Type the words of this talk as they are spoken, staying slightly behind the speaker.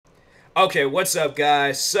Okay, what's up,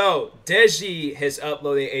 guys? So, Deji has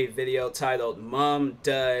uploaded a video titled Mom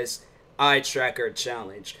Does Eye Tracker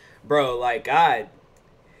Challenge. Bro, like,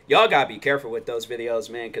 y'all gotta be careful with those videos,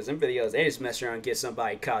 man, because them videos, they just mess around and get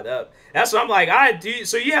somebody caught up. That's what I'm like,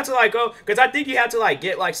 so you have to, like, go, because I think you have to, like,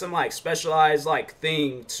 get, like, some, like, specialized, like,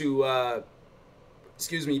 thing to,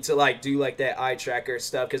 to like do like that eye tracker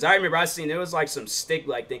stuff, because I remember I seen there was like some stick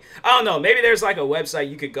like thing. I don't know, maybe there's like a website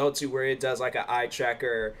you could go to where it does like an eye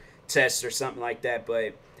tracker test or something like that.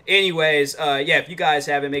 But anyways, yeah, if you guys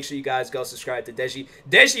haven't, make sure you guys go subscribe to Deji.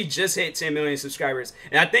 Deji just hit 10 million subscribers,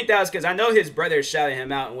 and I think that was because I know his brother shouted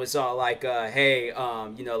him out and was all like, hey,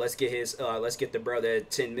 you know, let's get the brother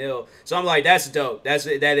 10 mil. So I'm like, that's dope. That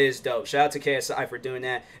is dope. Shout out to KSI for doing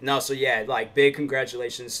that. And also, yeah, like, big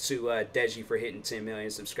congratulations to Deji for hitting 10 million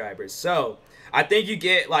subscribers. So I think you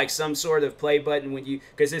get like some sort of play button when you,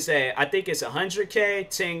 because it's I think it's 100K,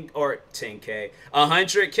 10K,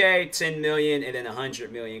 100K, 10 million, and then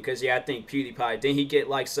 100 million. Because yeah, I think PewDiePie, didn't he get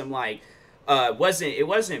like some like, it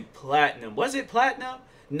wasn't platinum. Was it platinum?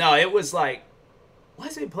 No, it was like,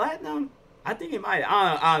 was it platinum? I think it might.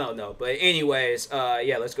 I don't know. But anyways,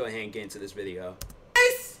 yeah, let's go ahead and get into this video.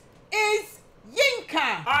 This is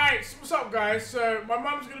Yinka! Alright, so what's up, guys? So my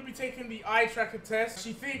mom's gonna be taking the eye tracker test.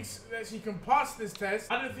 She thinks that she can pass this test.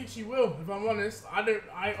 I don't think she will, if I'm honest.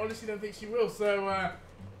 I honestly don't think she will, so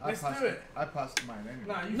let's do it. I passed mine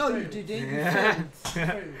anyway. Nah, No, you didn't.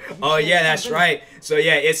 Oh yeah, that's right. So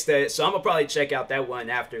yeah, so I'm gonna probably check out that one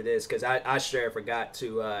after this, because I sure forgot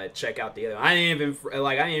to check out the other one. I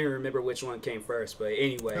didn't even remember which one came first. But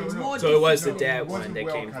anyway, so it was the dad one that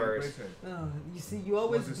came first. Oh, you see, you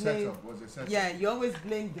always blame. Yeah, you always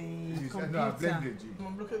blame the computer. No, I blamed it, G.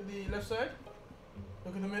 Look at the left side.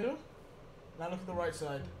 Look at the middle. Now look at the right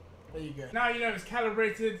side. There you go. Now you know it's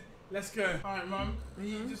calibrated. Let's go. Alright, Mum.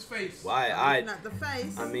 Just face. Why? Not the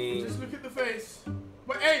face. I mean, just look at the face.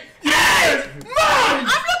 But hey, Hey! Mom! I'm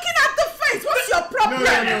looking at the face. What's your problem?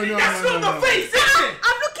 No, that's not the face, is it?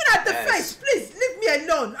 I'm looking at the face. Please, leave me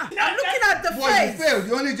alone. I'm looking at the face. You failed.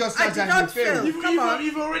 You only just I said did that you not failed. fail.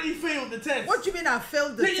 You've already failed the test. What do you mean I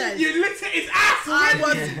failed the test? You looked at his ass I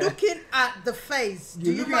already. was looking at the face. Do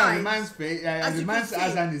You're you looking at the mind? man's face, As and the you man's can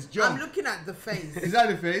ass see, and his jump. I'm looking at the face. Is that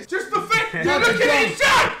the face? Just the face. You're Not the looking at his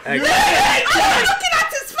jump. I was looking at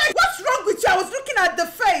his face. What's wrong with you? I was looking at the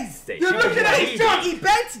face. You're looking at his jump. He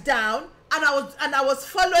bent down, and I was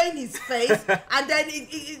following his face, and then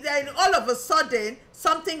then all of a sudden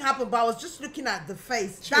something happened. But I was just looking at the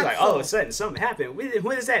face. she was like, all of a sudden something happened.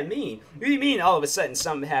 What does that mean? What do you mean all of a sudden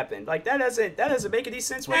something happened? Like, that doesn't make any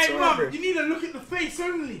sense Hey, whatsoever. Mum, you need to look at the face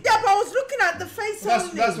only. Yeah, but I was looking at the face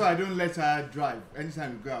only. That's why I don't let her drive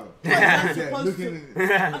anytime we go out. I'm Yeah, supposed looking.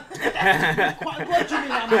 What do you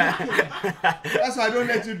mean I'm looking? That's why I don't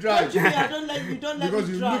let you What drive. do you mean I don't let you drive? Because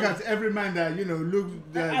you look at every man that look.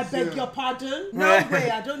 I beg your pardon? No way,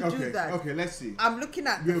 I don't do that. Okay, let's see. I'm looking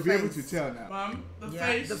at the We'll face. be able to tell now. Mum, the Yeah,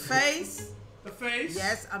 face. the face. The face.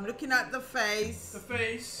 Yes, I'm looking at the face. The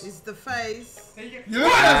face. It's the face. There you go. You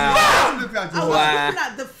look at his face. I was looking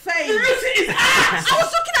at the face. You looked at his ass. I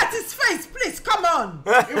was looking at his face. Please, come on.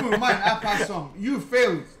 Even mine, I passed some. You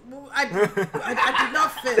failed. I did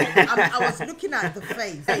not fail. I was looking at the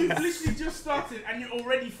face. We've literally just started and you're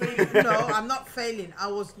already failing. No, I'm not failing. I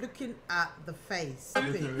was looking at the face. No,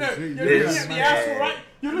 you're looking This at the ass, alright?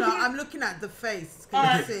 You're looking No, at... I'm looking at the face. Can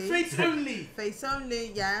Alright, you see? face only. Face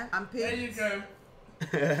only, yeah. I'm There you pink. go.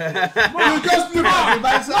 You just look at the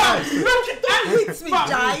man's eyes. Look at Don't hit me,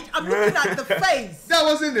 died. I'm looking at the face. That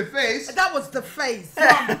wasn't the face. That was the face.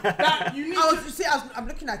 that. You need to... You see, I'm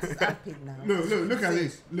looking at his armpit now. Look at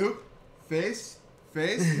this. Look, face,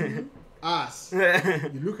 ass.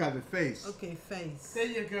 You look at the face. Okay, face. There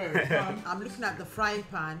you go. I'm looking at the frying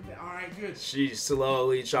pan. Alright, good. She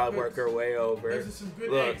slowly tried to work her way over. Those are some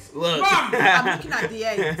good Look, eggs. look. Mum! I'm looking at the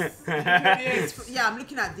eggs. Look at the eggs. Yeah, I'm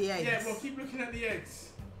looking at the eggs. Yeah, well, keep looking at the eggs.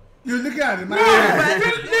 You're looking at the No, man. you're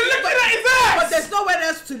looking at his ass! But there's nowhere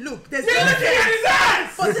else to look. There's You're no looking at his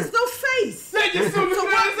ass! But there's no face. Then you're still So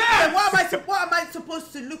looking at his then ass! what am I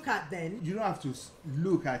supposed to look at then? You don't have to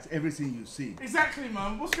look at everything you see. Exactly,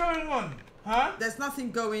 Mum. What's going on? Huh? There's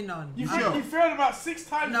nothing going on. You Sure. failed about 6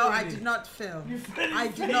 times No, I already. did not fail. You failed. I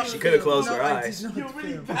did not. She could have closed no, her I eyes. did not You're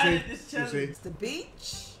really fail. bad at this You challenge. see? It's the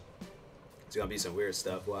beach. It's gonna be some weird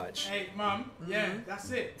stuff. Watch. Hey, Mum. Yeah,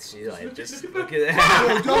 that's it. She like look just at look the- at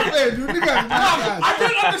that. Yo, don't fail. You look at the man's I eyes.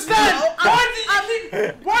 don't understand.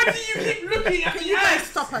 No, Why do you keep looking at Can the you guys ass?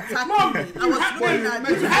 stop attacking Mum, me? I you was have- looking you at meant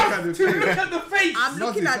You to the have the to face. look at the face. I'm Not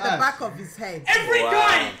looking his at the ass. back of his head. Every Wow.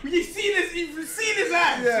 guy, you've seen his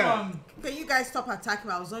ass, Yeah. Mum. Can you guys stop attacking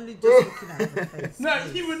me? I was only just looking at the face. No,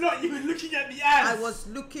 please. you were not. You were looking at the ass. I was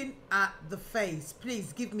looking at the face.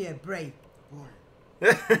 Please give me a break.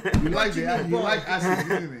 You like do you the mean, you boy? like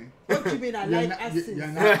acid, isn't it? What do you mean I You're like not, acid? you're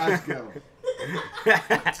not ass girl.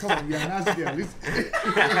 Come on, you're an ass girl.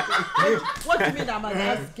 What do you mean I'm an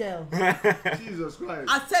ass girl? Jesus Christ.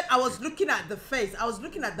 I said I was looking at the face. I was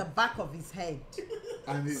looking at the back of his head.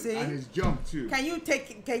 And See? his jump too. Can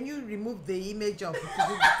you remove the image of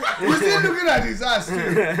You're still looking at his ass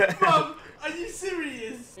too. Mom, are you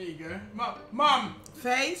serious? There you go. Mom.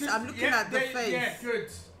 face? Just- I'm looking yeah, at the there- face. Yeah, good.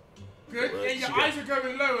 Good. Well, Yeah, your she eyes are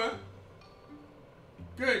going lower.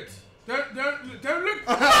 Good. Don't look.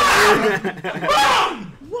 Mom!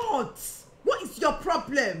 What? What is your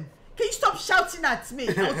problem? Can you stop shouting at me?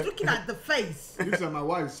 I was looking at the face. Looks like my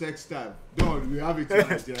wife's sex tab. Don't worry, we have it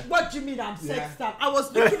tonight, yeah. What do you mean I'm Yeah. sex up? I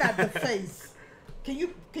was looking at the face. Can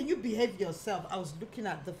you behave yourself? I was looking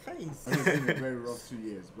at the face. It's been a very rough 2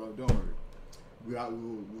 years, bro. Don't worry.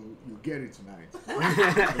 You'll get it tonight. This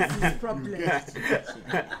is You'll problem. get it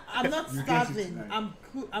tonight. I'm not You get it starving. tonight. I'm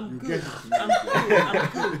good. I'm You good. get it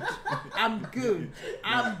tonight. I'm good.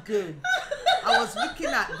 I'm good. I was looking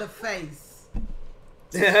at the face.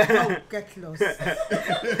 Oh, get lost.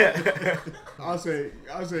 I'll say,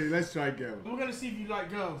 let's try girl. We're gonna see if you like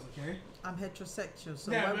girls, okay? I'm heterosexual,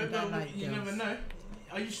 so Yeah, why would I like you girls? never know.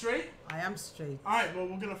 Are you straight? I am straight. All right, well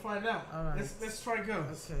we're gonna find out. All right. Let's try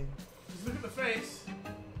girls. Okay. Just look at the face.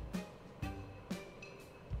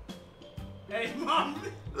 Hey, mom.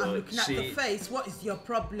 I'm looking at the she- face. What is your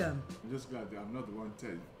problem? I'm just glad that I'm not the one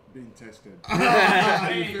being tested.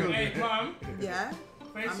 Hey, mom. Yeah.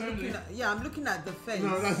 Face I'm only. looking at, yeah, I'm looking at the face.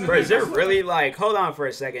 No, that's Bro, is there really like? Hold on for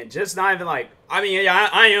a second. Just not even like. I mean, yeah,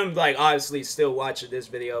 I am like obviously still watching this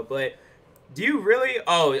video, but do you really?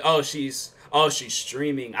 Oh, she's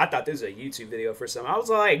streaming. I thought this was a YouTube video for some. I was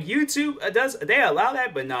like, YouTube does they allow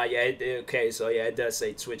that? But nah, yeah, okay, so yeah, it does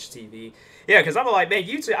say Twitch TV. Yeah, because I'm like, man,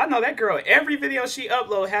 YouTube. I know that girl. Every video she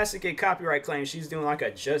upload has to get copyright claims. She's doing like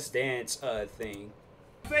a Just Dance thing.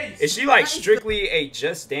 Face. Is she like strictly a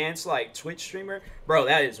Just Dance like Twitch streamer? Bro,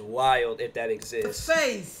 that is wild if that The exists.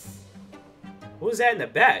 face. What was that in the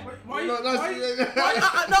back? Why? No, that's-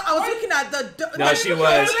 No, I was looking at the. No, she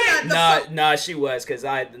was. Nah. Nah, she was. Cause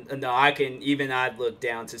I look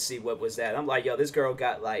down to see what was that. I'm like, yo, this girl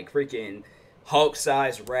got like freaking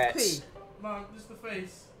Hulk-sized rats. Mom, just the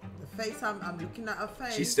face. The face. I'm looking at her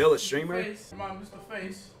face. She's still a streamer. Face. Mom, just the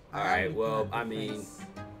face. All right, well, I mean,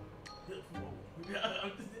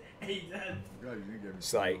 Hey, Dad. God, you didn't get me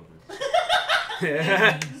it's like,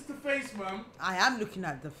 Just the face, mom. I am looking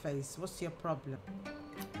at the face. What's your problem?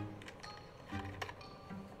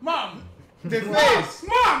 Mom. the face.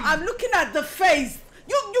 Mom. I'm looking at the face.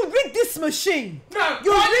 You rigged this machine. No.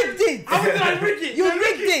 You why rigged did- it. How did I rig it? You I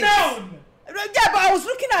rigged it. down. Yeah, but I was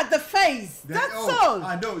looking at the face. Then- That's oh, all.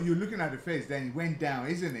 I know you're looking at the face. Then it went down,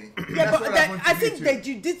 isn't it? Yeah, That's but what then happened I to me think too. that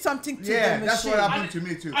you did something to Yeah, the that's machine. what happened to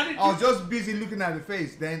me too. I didn't I was do- just busy looking at the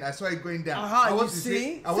face. Then I saw it going down. I You wasn't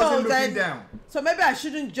see? I wasn't So looking then- down. So maybe I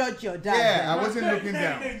shouldn't judge your dad. Yeah, then. I wasn't No, looking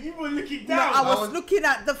down. No, you were looking No, down. I was was- looking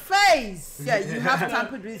at the face. Yeah, you have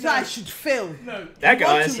tampered with it, so I should fail. No. that could want to-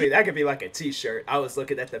 honestly, that could be like a T-shirt. I was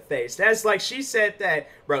looking at the face. That's like she said that,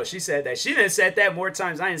 bro. She said that. She done said that more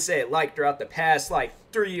times. I didn't say it like throughout the past like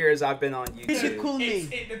 3 years I've been on YouTube. Cool me.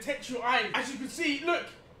 It detects your eye. As you can see, look.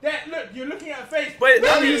 Look, you're looking at a face. But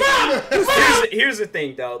Mom, here's the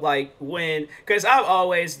thing though, like because I've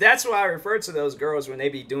always, that's why I refer to those girls when they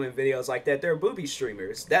be doing videos like that. They're booby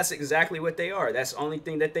streamers. That's exactly what they are. That's the only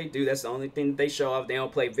thing that they do. That's the only thing that they show off. They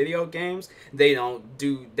don't play video games. They don't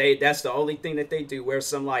do that's the only thing that they do. Wear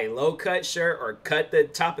some like low cut shirt or cut the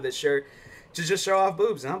top of the shirt to just show off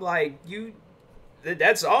boobs. And I'm like,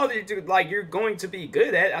 that's all you do. Like, you're going to be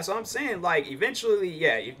good at. That's what I'm saying. Like, eventually,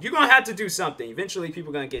 yeah, you're gonna have to do something. Eventually,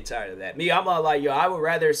 people gonna get tired of that. Me, I'm all like, yo, I would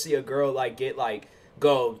rather see a girl like get like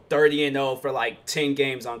go 30-0 for like 10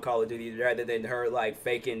 games on Call of Duty rather than her like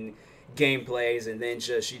faking gameplays and then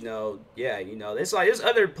just it's like there's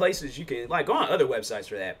other places you can like go on other websites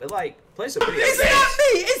for that. But like, play some video It's games. not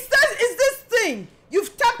me. It's this thing.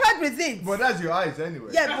 You've tampered with it. But that's your eyes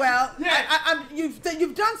anyway. Yeah, well, Yeah.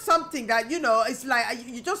 you've done something that it's like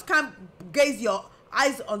you just can't gaze your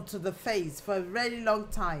eyes onto the face for a very long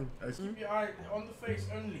time. Keep your eye on the face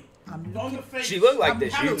only. I'm On looking. the face. She looked like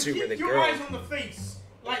this Hannah, YouTuber, keep the your girl. eyes on the face.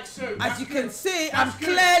 Like so. As you can see, That's good.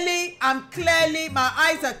 I'm clearly, my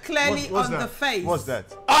eyes are clearly What's on that? the face. What's that?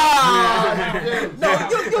 No,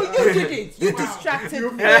 you did it. You distracted me.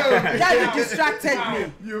 failed. Daddy distracted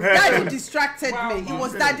me. You Daddy distracted Wow, me. It you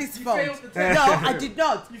was failed. Daddy's You fault. failed the No, test. I did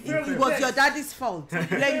not. failed It the was test. your daddy's fault. You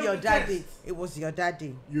blame failed your the daddy. test. It was your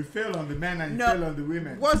daddy. You fail on the men and you No. fail on the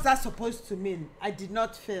women. What's that supposed to mean? I did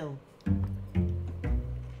not fail.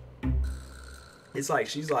 It's like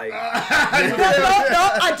she's like, No,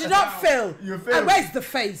 I did not fail. You failed. And where's the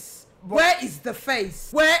face? Where is the face?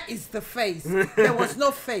 Where is the face? There was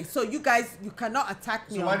no face. So you guys, you cannot attack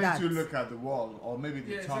me So why on that. didn't you look at the wall or maybe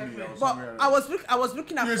the Yeah, tummy exactly. or But somewhere I else? was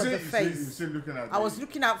looking out You for see- the you face. see looking at I was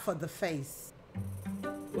looking out for the face.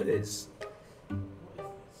 what is?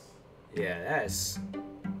 Yeah, that's.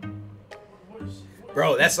 What is she?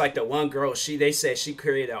 Bro, that's like the one girl. They said she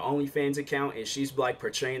created an OnlyFans account and she's like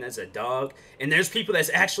portraying as a dog. And there's people that's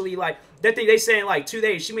actually like that thing. They say in like 2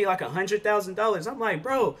 days she made like $100,000. I'm like,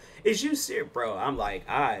 bro, is you serious, bro? I'm like,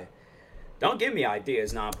 don't give me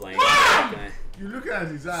ideas. Not playing. You looking at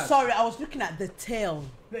his eyes. Sorry, I was looking at the tail.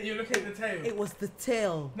 No, you're looking at the tail. It was the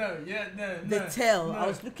tail. No, yeah, no, The no. tail. No. I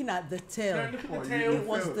was looking at the tail. No, look at Oh, the you- tail. It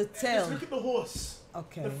was failed. the Just tail. look at the horse.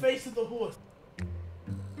 Okay. The face of the horse.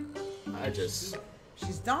 I just.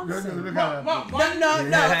 She's Look, dancing. look at Mom, her.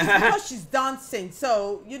 No, it's because she's dancing.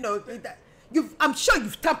 So, you know, I'm sure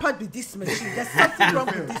you've tampered with this machine. There's something wrong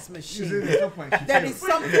with this You see, machine. there's no point. She There failed. is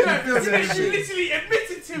something No, wrong with she this machine. literally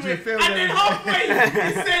admitted to You it, failed and then everything.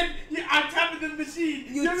 halfway he said, yeah, "I'm tapping the machine."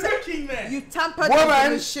 You You're ta- looking there. You tampered with the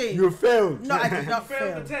Woman, machine. you failed. No, I did You not failed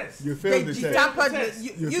fail. the test. You They failed the test. tampered test. with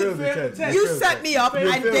You you. failed the failed the test. test. You failed set the me up You and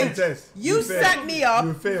failed they, the test. you You failed. set me up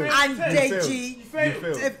You failed. and You Deji You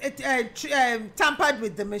failed. failed. tampered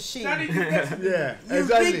with the machine. Daddy did this. Yeah, You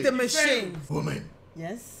exactly. rigged the machine. Woman,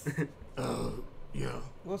 Yes. yeah,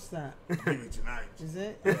 What's that? give it tonight. Is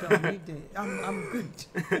it? I don't need it. I'm good.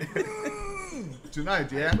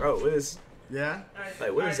 Tonight, yeah? Bro, what is? Yeah?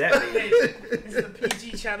 Like, what does Alright, that mean? This is the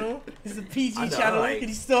PG channel. This is the PG I know, channel. like- Can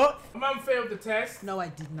you stop? Mum failed the test. No, I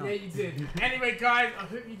did not. Yeah, you did. Anyway, guys, I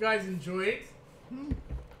hope you guys enjoyed.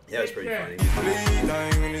 Yeah, it was pretty Take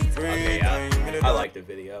funny. Okay, Okay, I like the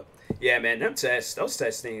video. Yeah, man, those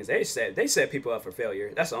test things, they set people up for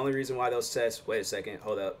failure. That's the only reason why those tests. Wait a second,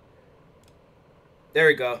 hold up. There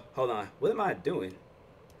we go. Hold on. What am I doing?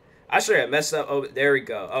 I should have messed up. Oh, there we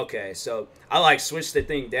go. Okay, so I like switched the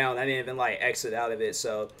thing down. I didn't even like exit out of it.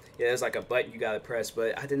 So yeah, there's like a button you gotta press,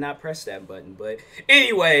 but I did not press that button. But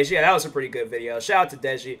anyways, yeah, that was a pretty good video. Shout out to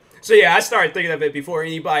Deji. So yeah, I started thinking of it before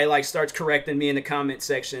anybody like starts correcting me in the comment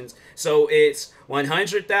sections. So it's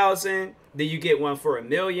 100,000. Then you get one for 1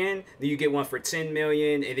 million. Then you get one for 10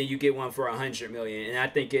 million, and then you get one for 100 million. And I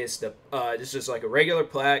think it's it's just like a regular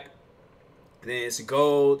plaque. Then it's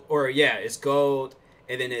gold, or yeah, it's gold,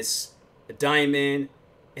 and then it's a diamond,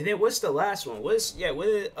 and then what's the last one? What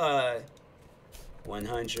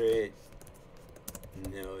 100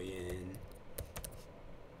 million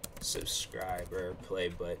subscriber play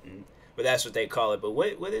button, but that's what they call it. But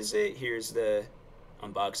what is it? Here's the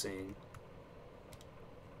unboxing.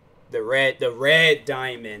 The red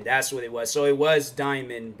diamond. That's what it was. So it was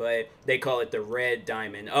diamond, but they call it the red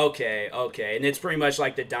diamond. Okay. And it's pretty much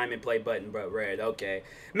like the diamond play button, but red. Okay.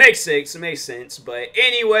 Makes sense. But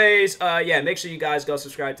anyways, yeah, make sure you guys go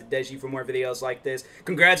subscribe to Deji for more videos like this.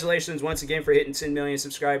 Congratulations once again for hitting 10 million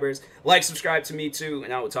subscribers. Like, subscribe to me too,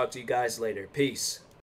 and I will talk to you guys later. Peace.